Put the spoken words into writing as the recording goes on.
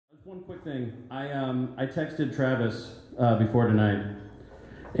Just one quick thing. I texted Travis before tonight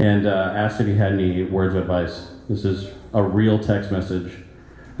and asked if he had any words of advice. This is a real text message.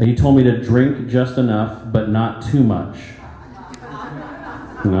 He told me to drink just enough, but not too much.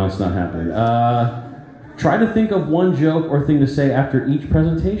 No, it's not happening. Try to think of one joke or thing to say after each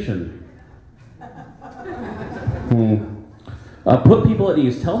presentation. Put people at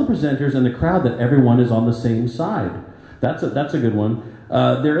ease. Tell the presenters and the crowd that everyone is on the same side. That's a good one.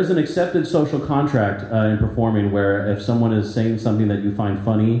 There is an accepted social contract in performing where if someone is saying something that you find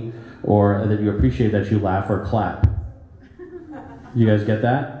funny or that you appreciate, that you laugh or clap. You guys get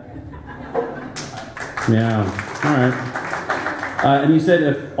that? Yeah. All right. And he said,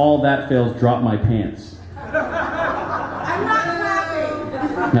 if all that fails, drop my pants. I'm not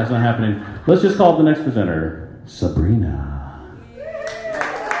clapping. That's not happening. Let's just call up the next presenter, Sabrina.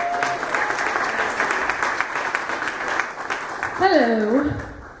 Hello.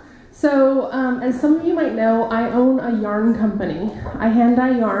 So, as some of you might know, I own a yarn company. I hand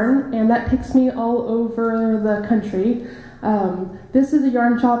dye yarn, and that takes me all over the country. This is a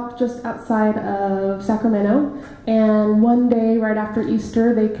yarn shop just outside of Sacramento, and one day right after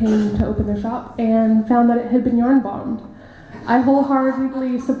Easter they came to open their shop and found that it had been yarn bombed. I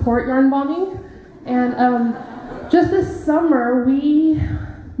wholeheartedly support yarn bombing, and just this summer we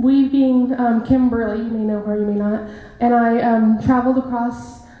being Kimberly, you may know her, you may not, and I traveled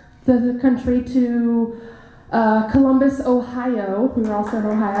across the country to Columbus, Ohio. We were also in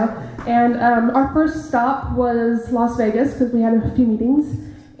Ohio. And our first stop was Las Vegas because we had a few meetings,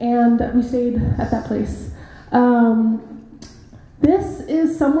 and we stayed at that place. This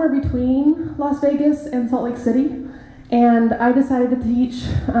is somewhere between Las Vegas and Salt Lake City, and I decided to teach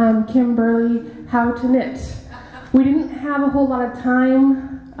Kimberly how to knit. We didn't have a whole lot of time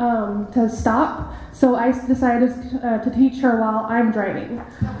to stop, so I decided to teach her while I'm driving.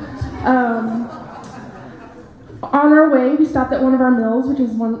 On our way, we stopped at one of our mills, which is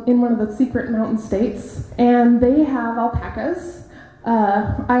in one of the secret mountain states, and they have alpacas.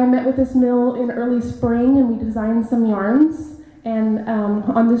 I met with this mill in early spring, and we designed some yarns, and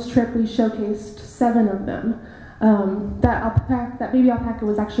on this trip we showcased 7 of them. That baby alpaca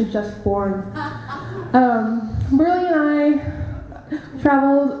was actually just born. Burley and I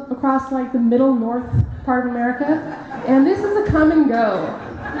traveled across like the middle north part of America, and this is a come and go.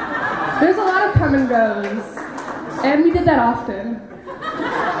 There's a lot of come and goes, and we did that often.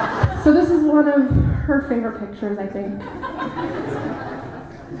 So this is one of her favorite pictures, I think.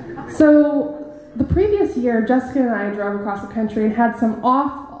 So the previous year, Jessica and I drove across the country and had some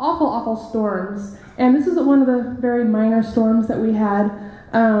awful storms, and this is one of the very minor storms that we had.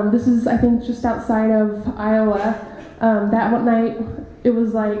 This is, I think, just outside of Iowa. That one night, it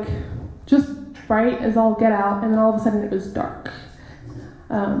was like just bright as all get out, and then all of a sudden it was dark.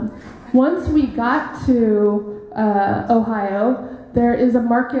 Once we got to Ohio, there is a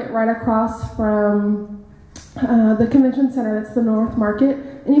market right across from the convention center. That's the North Market.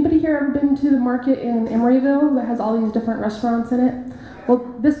 Anybody here ever been to the market in Emeryville that has all these different restaurants in it?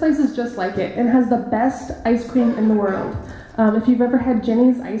 Well, this place is just like it and has the best ice cream in the world. If you've ever had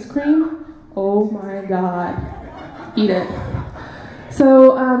Jenny's ice cream, oh my God, eat it.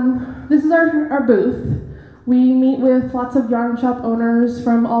 So this is our booth. We meet with lots of yarn shop owners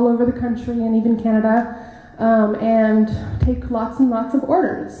from all over the country and even Canada, and take lots and lots of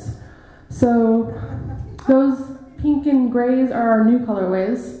orders. So those pink and grays are our new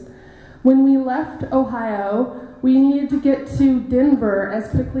colorways. When we left Ohio, we needed to get to Denver as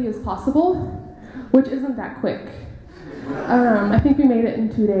quickly as possible, which isn't that quick. I think we made it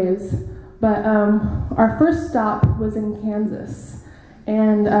in 2 days, but our first stop was in Kansas,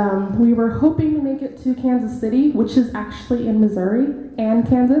 and we were hoping to make it to Kansas City, which is actually in Missouri and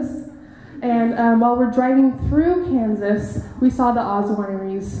Kansas. And while we're driving through Kansas, we saw the Oz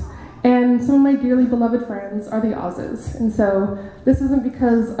wineries, and some of my dearly beloved friends are the Oz's. And so this isn't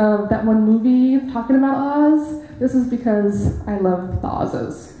because of that one movie talking about Oz. This is because I love the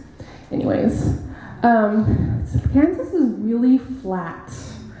Oz's. Anyways, Kansas is really flat,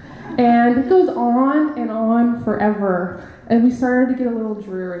 and it goes on forever, and we started to get a little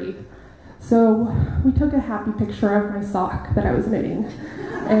dreary. So we took a happy picture of my sock that I was knitting,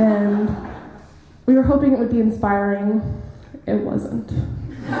 and we were hoping it would be inspiring. It wasn't.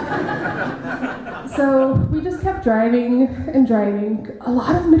 So we just kept driving and driving. A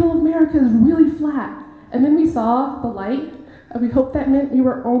lot of middle America is really flat, and then we saw the light, and we hoped that meant we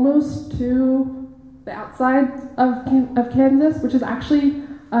were almost to the outside of Kansas, which is actually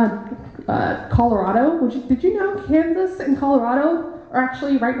Colorado. Did you know Kansas and Colorado are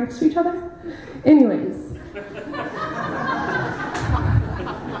actually right next to each other? Anyways.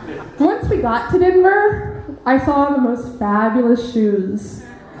 we got to Denver, I saw the most fabulous shoes.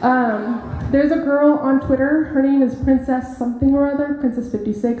 There's a girl on Twitter, her name is Princess something or other, Princess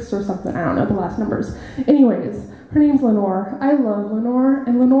 56 or something, I don't know the last numbers. Anyways, her name's Lenore. I love Lenore,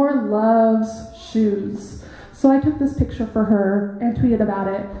 and Lenore loves shoes. So I took this picture for her and tweeted about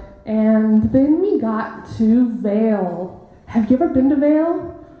it, and then we got to Vail. Have you ever been to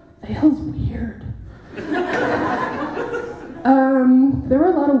Vail? Vail's weird. There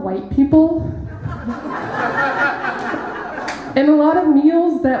were a lot of white people. And a lot of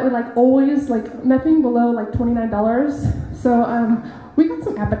meals that were like always like nothing below like $29. So we got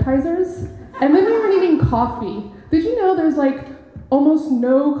some appetizers, and then we were eating coffee. Did you know there's like almost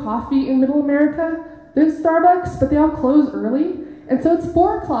no coffee in Middle America? There's Starbucks, but they all close early, and so it's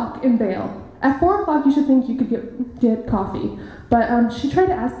 4 o'clock in Vail. At 4 o'clock, you should think you could get coffee. But she tried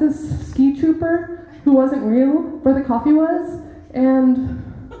to ask this ski trooper, who wasn't real, where the coffee was, and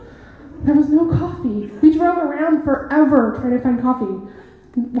there was no coffee. We drove around forever trying to find coffee.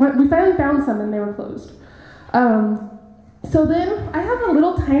 We finally found some, and they were closed. So then, I have a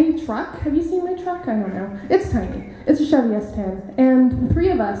little tiny truck. Have you seen my truck? I don't know. It's tiny. It's a Chevy S10, and the 3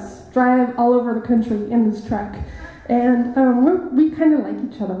 of us drive all over the country in this truck. And we kind of like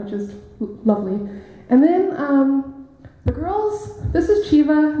each other, which is lovely. And then the girls, this is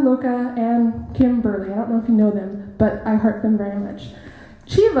Chiva, Loka, and Kim Burley. I don't know if you know them, but I heart them very much.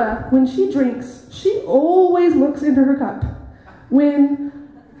 Chiva, when she drinks, she always looks into her cup. When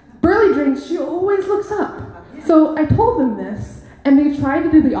Burley drinks, she always looks up. So I told them this, and they tried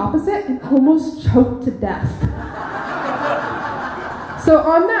to do the opposite and almost choked to death. So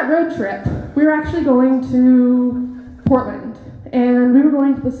on that road trip, we were actually going to Portland, and we were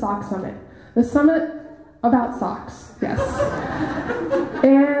going to the Sock Summit. The summit about socks, yes.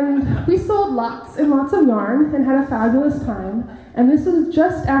 And we sold lots and lots of yarn and had a fabulous time, and this is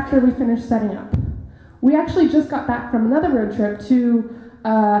just after we finished setting up. We actually just got back from another road trip to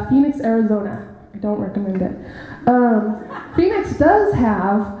Phoenix, Arizona. I don't recommend it. Phoenix does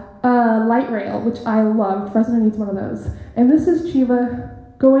have a light rail, which I loved. Fresno needs one of those. And this is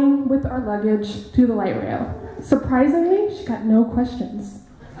Chiva going with our luggage to the light rail. Surprisingly, she got no questions.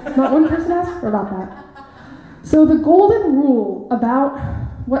 Not one person asked her about that. So the golden rule about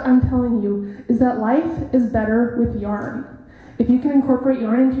what I'm telling you is that life is better with yarn. If you can incorporate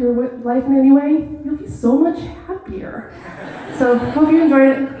yarn into your life in any way, you'll be so much happier. So hope you enjoyed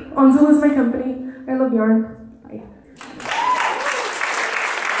it. Anzula is my company. I love yarn. Bye.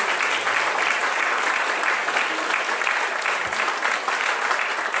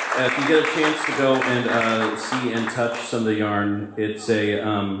 If you get a chance to go and see and touch some of the yarn, it's a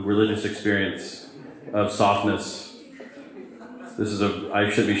religious experience of softness. I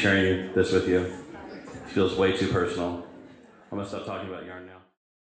shouldn't be sharing this with you. It feels way too personal. I'm gonna stop talking about yarn now.